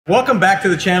Welcome back to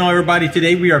the channel, everybody.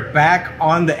 Today we are back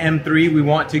on the M3. We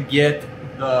want to get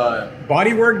the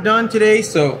body work done today,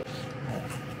 so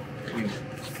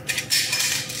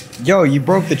yo, you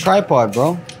broke the tripod,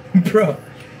 bro. bro,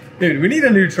 dude, we need a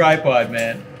new tripod,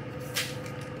 man.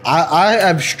 I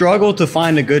have struggled to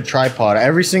find a good tripod.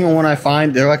 Every single one I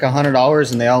find, they're like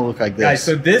 $100 and they all look like this. Guys,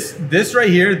 so this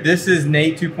right here, this is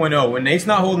Nate 2.0. When Nate's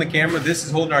not holding the camera, this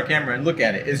is holding our camera, and look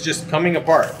at it. It's just coming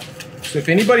apart. So if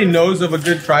anybody knows of a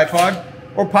good tripod,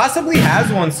 or possibly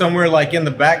has one somewhere like in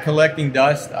the back collecting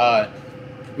dust,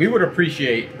 we would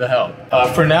appreciate the help.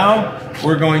 For now,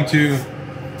 we're going to...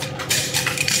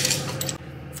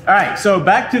 All right, so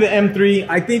back to the M3.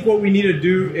 I think what we need to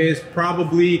do is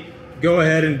probably go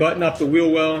ahead and button up the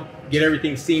wheel well, get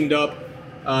everything seamed up,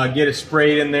 get it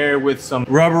sprayed in there with some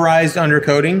rubberized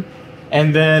undercoating,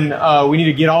 and then we need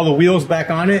to get all the wheels back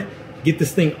on it, get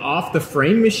this thing off the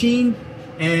frame machine,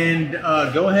 and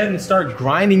go ahead and start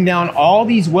grinding down all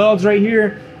these welds right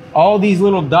here. All these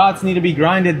little dots need to be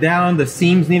grinded down, the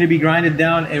seams need to be grinded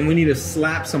down, and we need to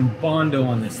slap some Bondo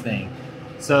on this thing.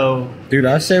 So, dude,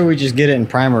 I say we just get it in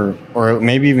primer, or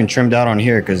maybe even trimmed out on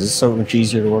here, because it's so much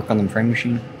easier to work on the frame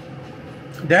machine.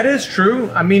 That is true.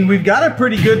 I mean, we've got a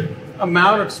pretty good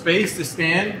amount of space to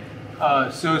stand,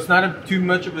 so it's not too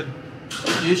much of an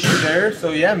issue there.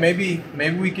 So yeah, maybe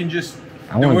we can just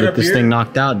I want to get this thing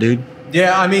knocked out, dude.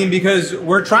 Yeah, I mean, because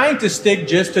we're trying to stick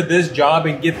just to this job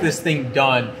and get this thing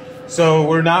done. So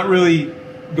we're not really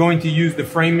going to use the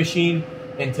frame machine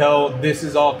until this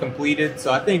is all completed.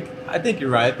 So I think you're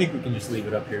right. I think we can just leave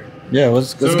it up here. Yeah,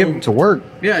 let's get it to work.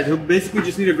 Yeah, so basically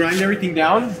just need to grind everything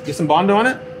down, get some Bondo on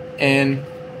it, and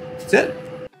that's it.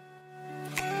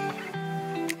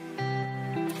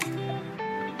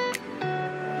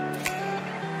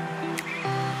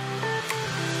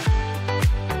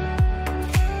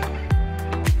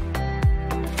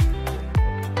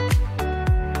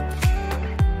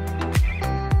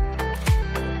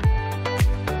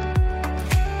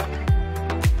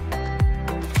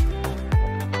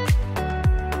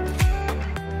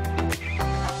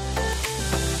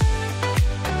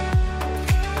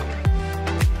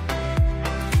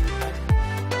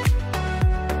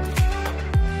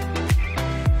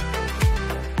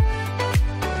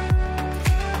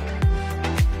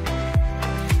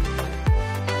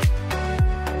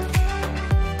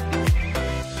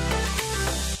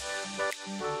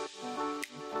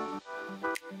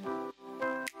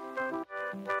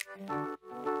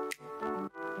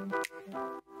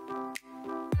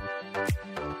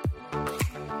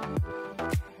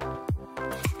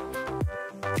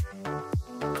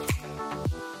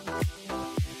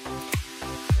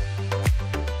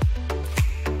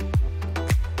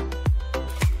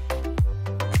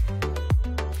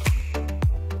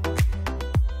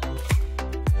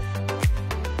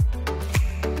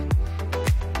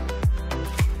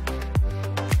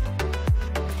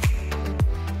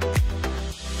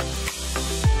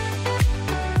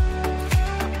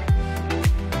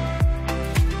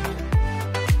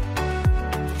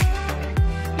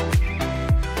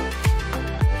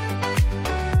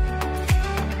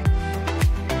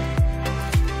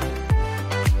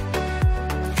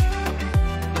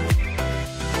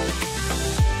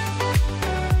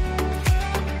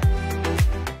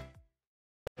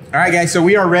 All right, guys, so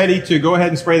we are ready to go ahead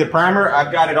and spray the primer. I've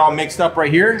got it all mixed up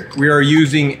right here. We are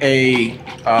using a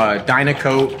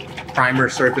Dynacoat primer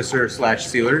surfacer /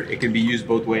 sealer. It can be used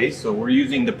both ways. So we're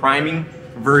using the priming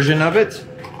version of it.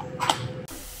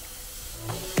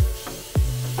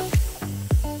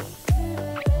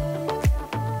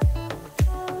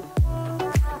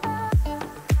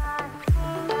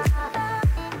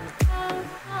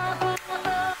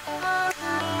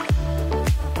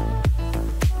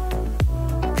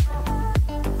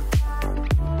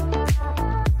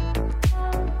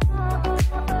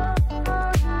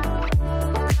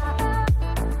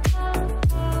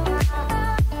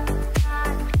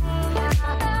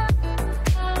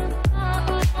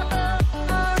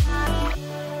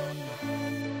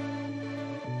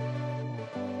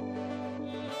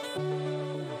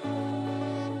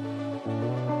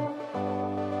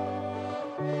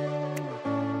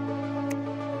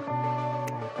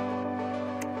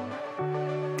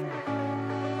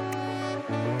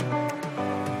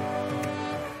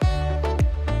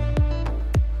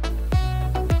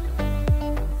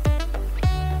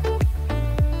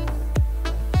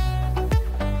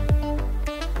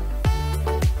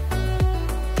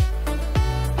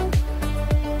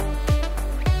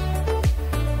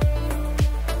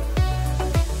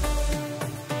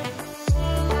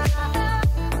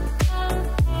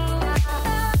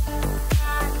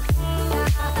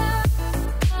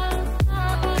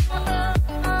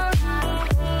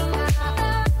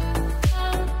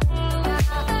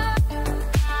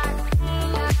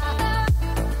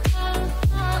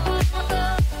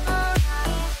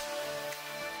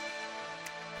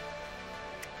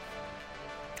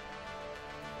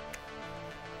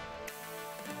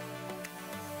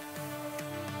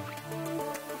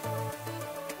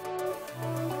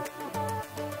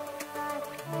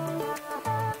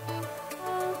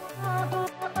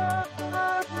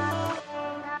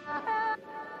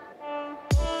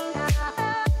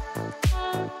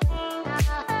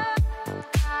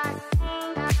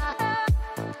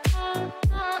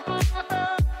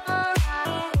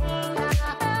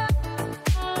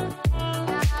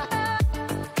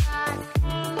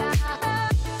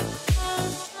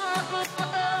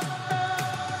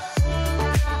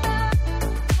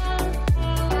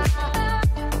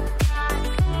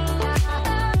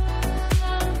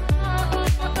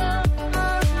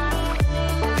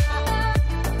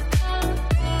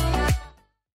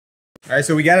 All right,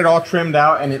 so we got it all trimmed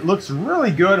out and it looks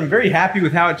really good. I'm very happy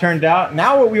with how it turned out.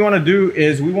 Now what we want to do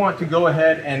is we want to go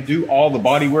ahead and do all the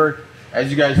body work. As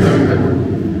you guys know,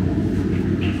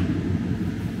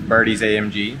 Birdie's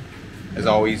AMG is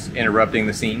always interrupting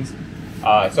the scenes.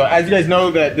 So as you guys know,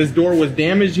 that this door was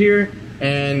damaged here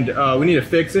and we need to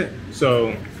fix it.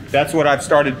 So that's what I've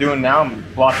started doing now.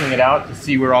 I'm blocking it out to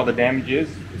see where all the damage is.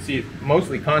 You see it's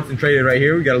mostly concentrated right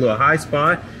here. We got a little high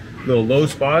spot, a little low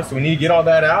spot. So we need to get all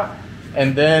that out.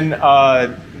 And then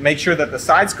make sure that the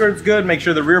side skirt's good, make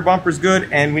sure the rear bumper's good,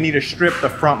 and we need to strip the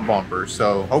front bumper.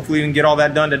 So hopefully we can get all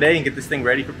that done today and get this thing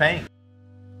ready for paint.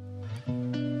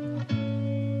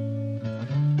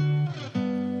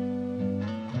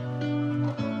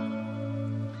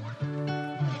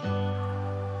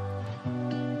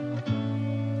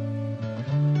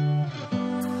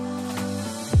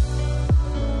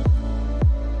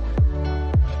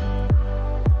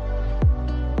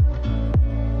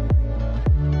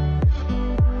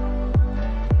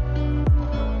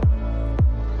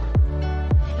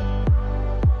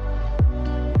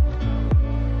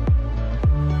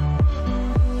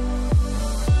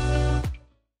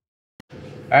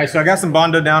 All right, so I got some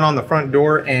Bondo down on the front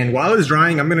door, and while it's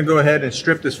drying, I'm gonna go ahead and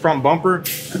strip this front bumper.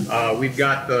 We've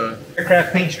got the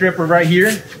aircraft paint stripper right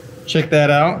here. Check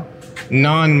that out.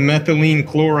 Non-methylene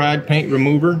chloride paint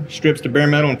remover. Strips to bare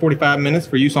metal in 45 minutes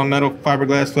for use on metal,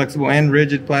 fiberglass, flexible, and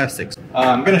rigid plastics.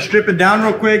 I'm gonna strip it down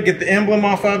real quick, get the emblem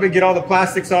off of it, get all the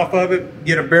plastics off of it,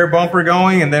 get a bare bumper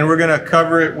going, and then we're gonna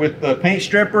cover it with the paint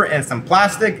stripper and some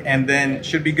plastic, and then it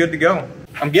should be good to go.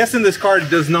 I'm guessing this car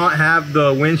does not have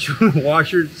the windshield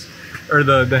washers or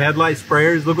the headlight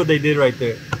sprayers. Look what they did right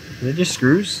there. They're just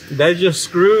screws? That's just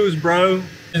screws, bro.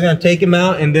 Just gonna take them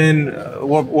out and then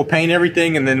we'll paint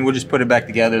everything and then we'll just put it back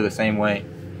together the same way.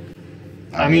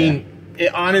 I mean,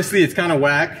 honestly, it's kind of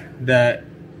whack that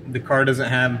the car doesn't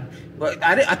have.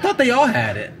 I thought they all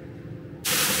had it.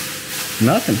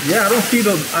 Nothing. Yeah, I don't see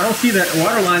the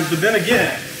water lines, but then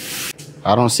again,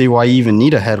 I don't see why you even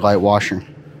need a headlight washer.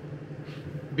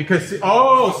 because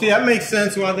oh, see, that makes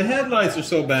sense why the headlights are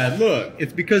so bad. Look,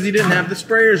 it's because he didn't have the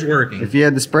sprayers working. If he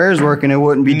had the sprayers working, it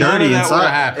wouldn't be dirty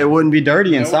inside. It wouldn't be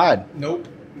dirty inside. Nope.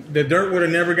 The dirt would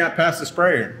have never got past the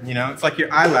sprayer. You know, it's like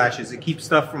your eyelashes. It keeps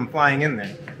stuff from flying in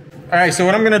there. All right, so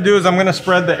what I'm gonna do is I'm gonna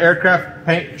spread the aircraft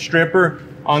paint stripper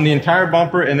on the entire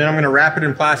bumper, and then I'm gonna wrap it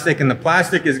in plastic, and the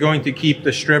plastic is going to keep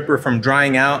the stripper from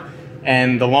drying out,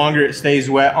 and the longer it stays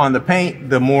wet on the paint,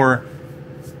 the more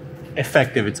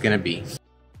effective it's gonna be.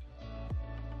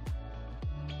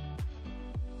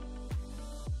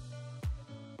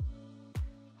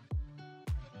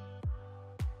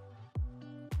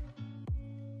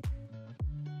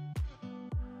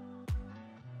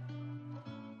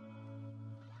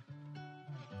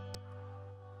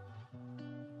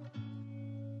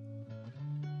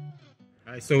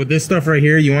 All right, so with this stuff right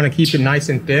here, you want to keep it nice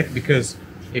and thick, because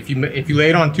if you lay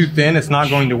it on too thin, it's not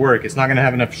going to work. It's not going to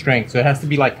have enough strength. So it has to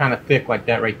be like kind of thick like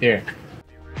that right there.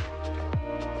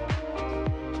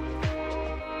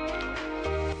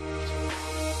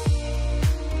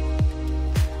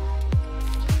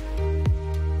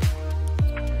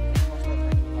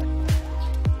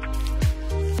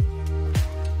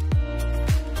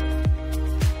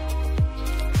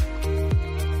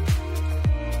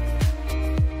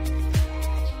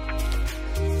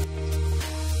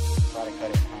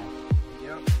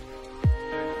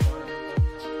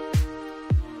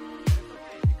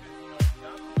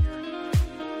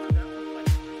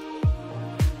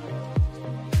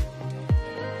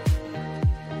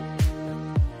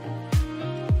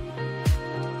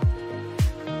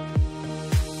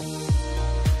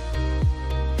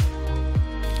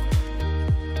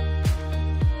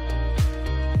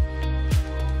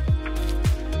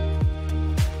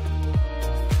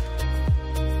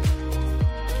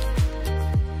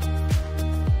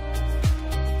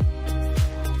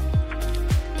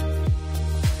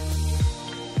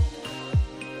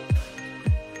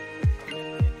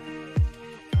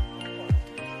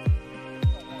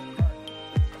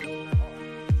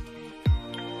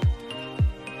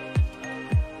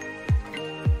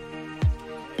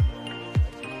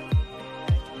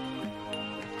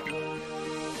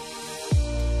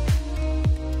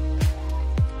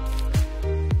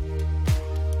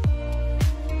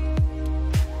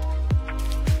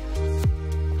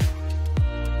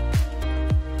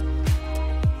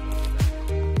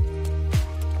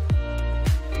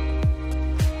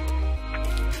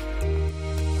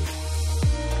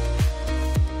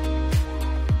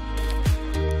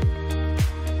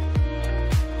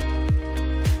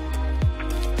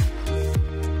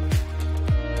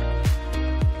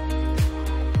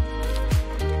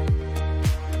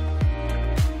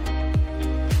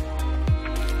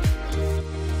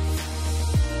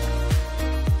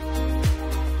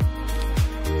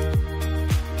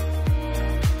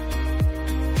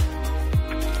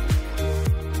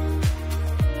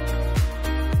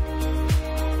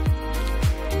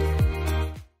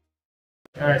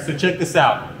 All right, so check this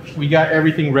out. We got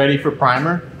everything ready for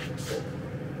primer.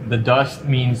 The dust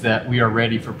means that we are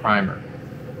ready for primer.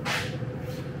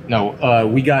 No,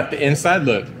 we got the inside.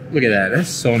 Look at that. That's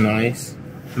so nice.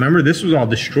 Remember, this was all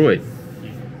destroyed,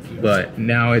 but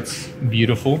now it's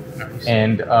beautiful. Nice.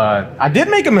 And I did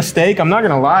make a mistake. I'm not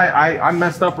gonna lie. I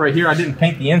messed up right here. I didn't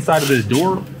paint the inside of this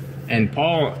door, and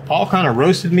Paul kind of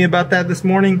roasted me about that this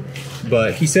morning.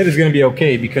 But he said it's gonna be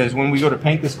okay, because when we go to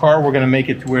paint this car, we're gonna make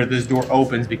it to where this door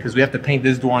opens, because we have to paint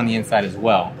this door on the inside as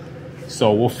well.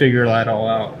 So we'll figure that all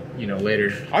out, you know,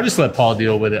 later. I'll just let Paul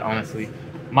deal with it, honestly.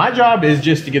 My job is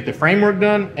just to get the framework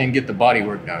done and get the body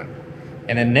work done.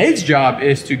 And then Nate's job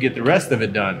is to get the rest of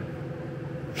it done.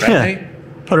 Right,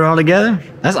 Nate? Put it all together?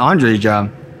 That's Andre's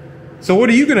job. So what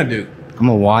are you gonna do? I'm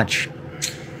gonna watch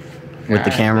with the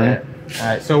camera. All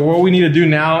right, so what we need to do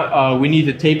now, we need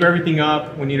to tape everything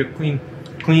up. We need to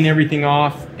clean everything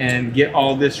off and get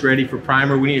all this ready for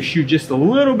primer. We need to shoot just a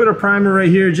little bit of primer right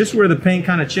here, just where the paint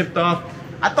kind of chipped off.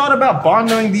 I thought about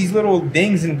bonding these little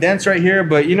dings and dents right here,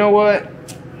 but you know what?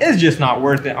 It's just not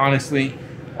worth it, honestly.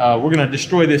 We're gonna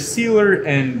destroy this sealer,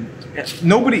 and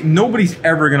nobody's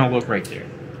ever gonna look right there.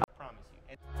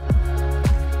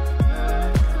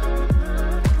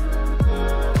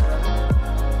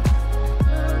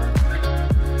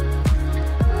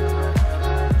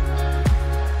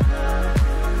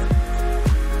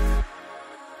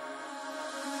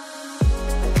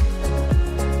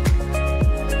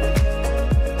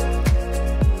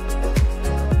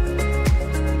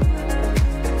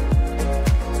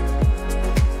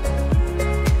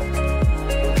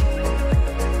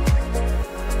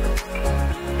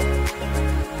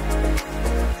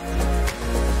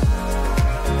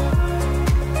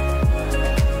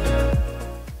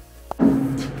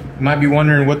 You might be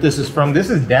wondering what this is from.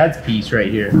 This is Dad's piece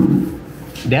right here.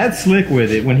 Dad's slick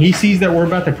with it. When he sees that we're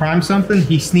about to prime something,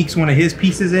 he sneaks one of his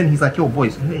pieces in. He's like, yo,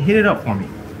 boys, hit it up for me.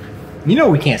 You know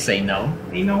we can't say no.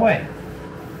 Ain't no way.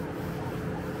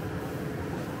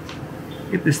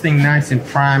 Get this thing nice and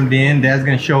primed in. Dad's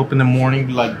gonna show up in the morning,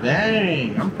 be like,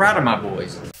 dang, I'm proud of my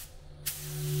boys.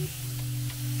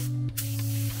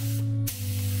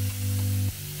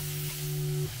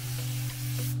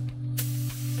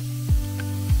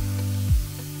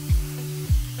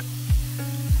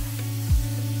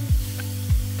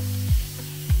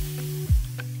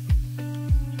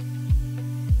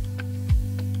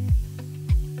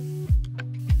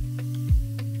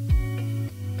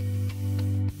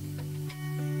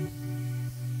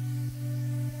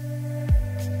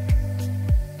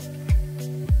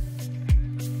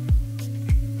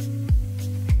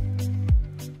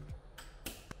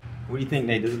 What do you think,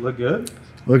 Nate? Does it look good?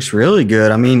 Looks really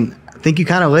good. I mean, I think you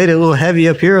kind of laid it a little heavy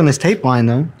up here on this tape line,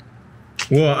 though.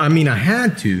 Well, I mean, I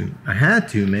had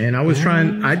to, man. I was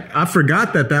trying, I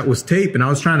forgot that was tape, and I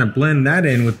was trying to blend that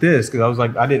in with this, because I was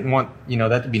like, I didn't want, you know,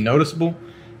 that to be noticeable.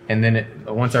 And then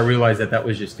once I realized that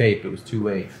was just tape, it was too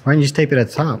late. Why didn't you just tape it at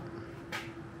the top?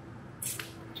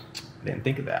 I didn't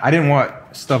think of that. I didn't want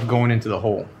stuff going into the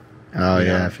hole. Oh,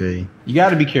 yeah, I feel you. You got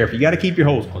to be careful. You got to keep your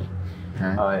holes closed.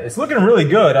 It's looking really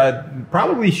good. I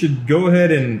probably should go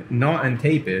ahead and not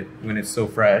untape it when it's so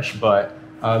fresh, but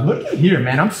look at here,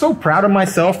 man. I'm so proud of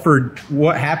myself for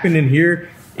what happened in here.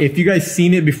 If you guys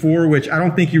seen it before, which I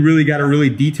don't think you really got a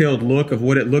really detailed look of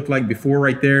what it looked like before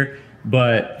right there,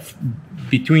 but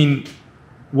between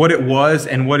what it was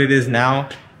and what it is now,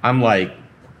 I'm like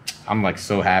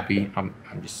so happy.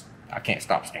 I can't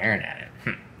stop staring at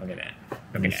it. Look at that.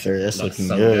 Look at that. Sure, that's looking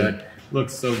so good.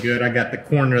 Looks so good. I got the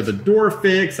corner of the door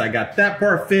fixed. I got that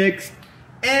part fixed.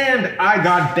 And I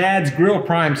got Dad's grill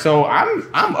prime. So I'm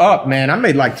up, man. I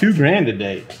made like $2,000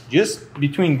 today. Just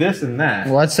between this and that.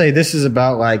 Well, I'd say this is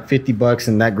about like 50 bucks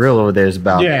and that grill over there is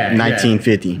about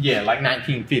 1950. Yeah, like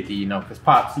 1950, you know, because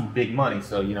Pop sees big money.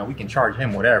 So, you know, we can charge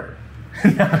him whatever.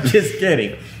 No, I'm just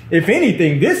kidding. If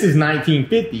anything, this is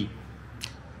 1950.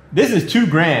 This is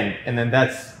 $2,000, and then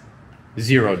that's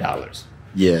 $0.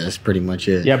 Yeah, that's pretty much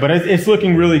it. Yeah, but it's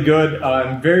looking really good.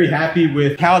 I'm very happy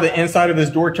with how the inside of this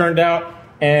door turned out.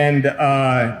 And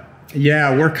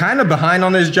yeah, we're kind of behind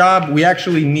on this job. We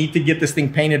actually need to get this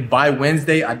thing painted by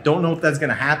Wednesday. I don't know if that's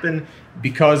gonna happen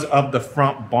because of the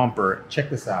front bumper. Check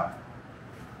this out.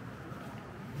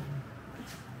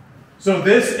 So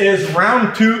this is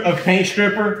round 2 of paint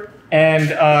stripper.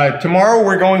 And tomorrow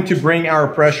we're going to bring our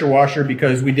pressure washer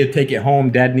because we did take it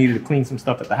home. Dad needed to clean some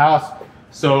stuff at the house.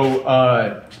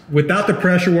 So without the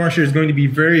pressure washer, it's going to be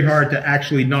very hard to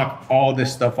actually knock all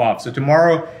this stuff off. So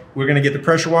tomorrow we're gonna get the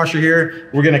pressure washer here.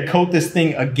 We're gonna coat this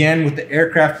thing again with the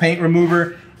aircraft paint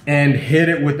remover and hit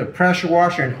it with the pressure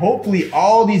washer. And hopefully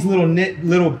all these little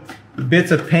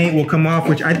bits of paint will come off,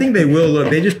 which I think they will. Look,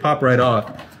 they just pop right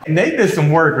off. Nate did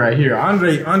some work right here.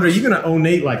 Andre, you're gonna owe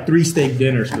Nate like 3 steak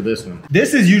dinners for this one.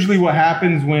 This is usually what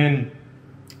happens when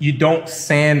you don't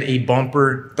sand a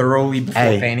bumper thoroughly before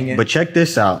painting it. But check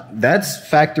this out. That's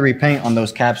factory paint on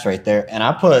those caps right there. And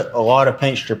I put a lot of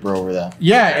paint stripper over that.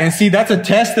 Yeah, and see, that's a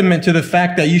testament to the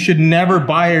fact that you should never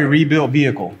buy a rebuilt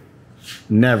vehicle.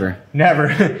 Never. Never.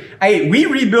 Hey, we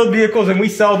rebuild vehicles and we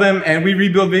sell them and we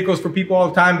rebuild vehicles for people all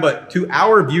the time. But to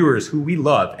our viewers who we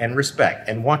love and respect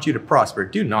and want you to prosper,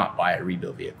 do not buy a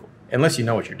rebuilt vehicle unless you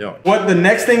know what you're doing. What the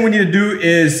next thing we need to do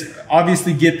is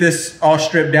obviously get this all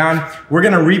stripped down. We're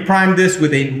gonna reprime this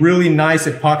with a really nice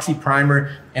epoxy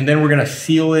primer, and then we're gonna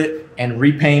seal it and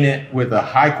repaint it with a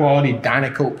high quality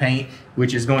Dynacoat paint,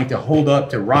 which is going to hold up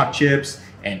to rock chips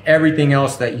and everything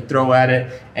else that you throw at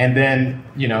it. And then,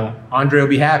 you know, Andre will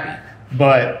be happy.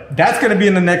 But that's gonna be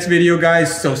in the next video,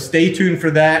 guys, so stay tuned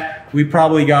for that. We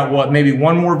probably got, what, maybe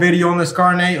one more video on this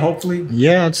car, Nate, hopefully?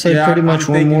 Yeah, I'd say pretty much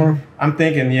one more. I'm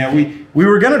thinking, yeah, we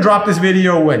were gonna drop this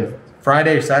video when?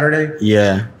 Friday or Saturday?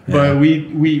 Yeah. But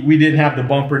we didn't have the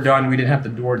bumper done, we didn't have the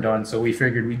door done, so we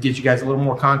figured we'd get you guys a little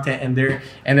more content in there.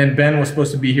 And then Ben was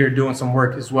supposed to be here doing some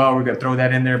work as well. We're gonna throw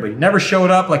that in there, but he never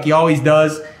showed up like he always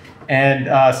does.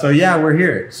 And so yeah, we're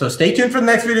here. So stay tuned for the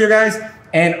next video, guys.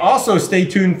 And also stay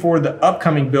tuned for the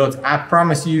upcoming builds. I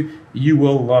promise you, you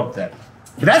will love them.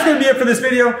 But that's gonna be it for this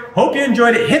video. Hope you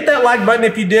enjoyed it. Hit that like button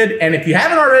if you did. And if you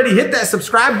haven't already, hit that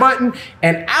subscribe button.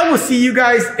 And I will see you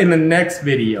guys in the next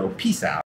video. Peace out.